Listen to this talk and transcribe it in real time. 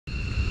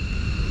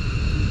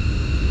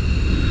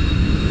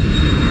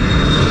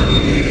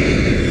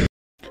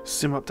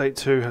Sim Update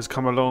 2 has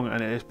come along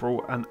and it has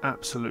brought an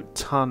absolute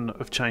ton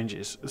of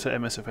changes to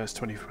MSFS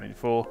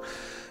 2024,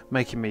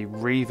 making me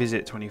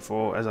revisit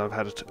 24 as I've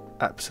had an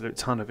absolute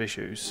ton of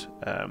issues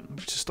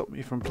which has stopped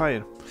me from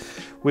playing.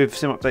 With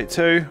Sim Update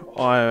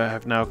 2 I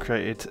have now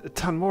created a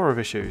ton more of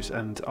issues,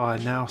 and I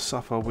now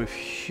suffer with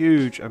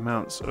huge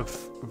amounts of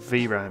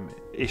VRAM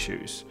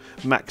issues.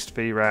 Maxed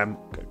VRAM,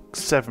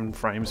 7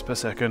 frames per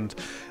second,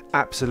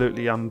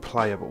 absolutely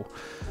unplayable.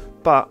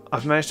 But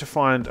I've managed to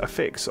find a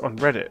fix on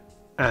Reddit,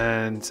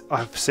 and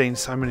I've seen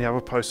so many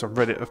other posts on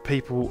Reddit of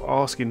people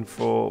asking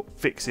for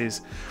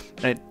fixes,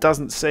 and it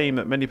doesn't seem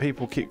that many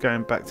people keep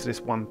going back to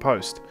this one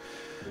post.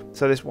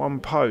 So this one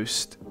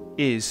post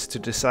is to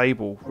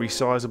disable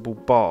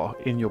resizable bar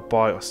in your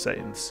BIOS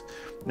settings.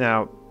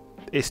 Now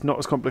it's not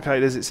as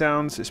complicated as it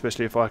sounds,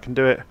 especially if I can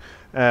do it.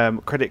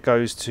 Credit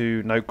goes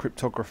to No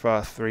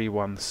Cryptographer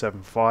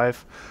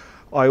 3175.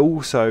 I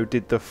also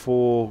did the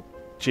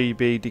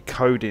 4GB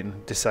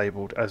decoding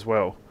disabled as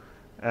well,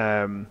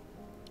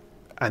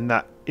 and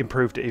that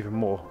improved it even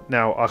more.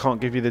 Now I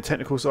can't give you the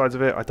technical sides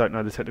of it, I don't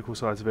know the technical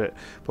sides of it,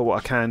 but what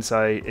I can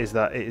say is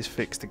that it has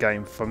fixed the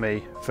game for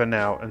me for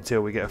now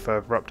until we get a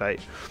further update.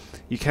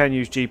 You can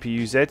use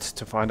GPU-Z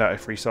to find out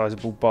if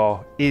resizable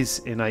bar is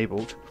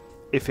enabled.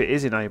 If it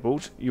is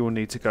enabled, you will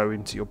need to go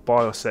into your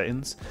BIOS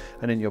settings,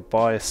 and in your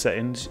BIOS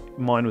settings,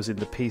 mine was in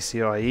the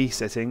PCIe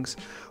settings,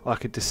 I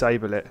could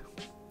disable it.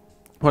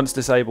 Once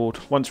disabled,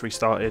 once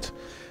restarted,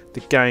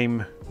 the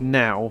game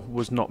now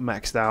was not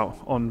maxed out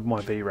on my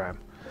VRAM.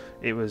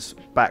 It was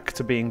back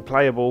to being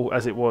playable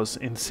as it was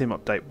in Sim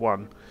Update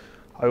 1.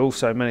 I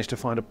also managed to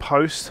find a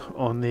post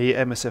on the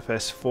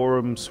MSFS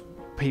forums,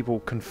 people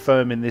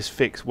confirming this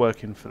fix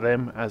working for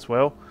them as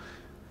well.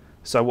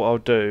 So what I'll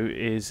do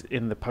is,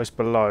 in the post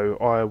below,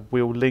 I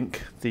will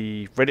link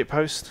the Reddit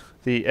post,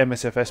 the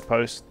MSFS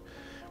post,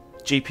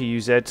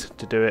 GPU-Z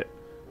to do it,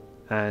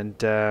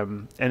 and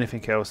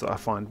anything else that I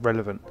find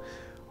relevant.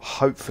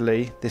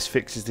 Hopefully this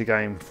fixes the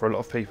game for a lot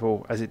of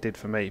people as it did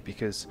for me,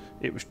 because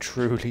it was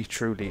truly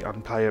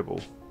unplayable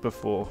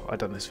before I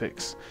done this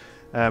fix.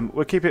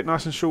 We'll keep it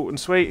nice and short and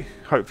sweet.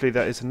 Hopefully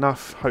that is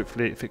enough.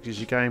 Hopefully it fixes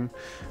your game.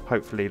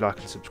 Hopefully like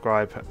and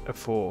subscribe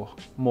for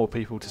more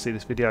people to see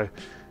this video,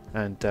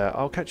 and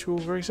I'll catch you all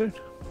very soon.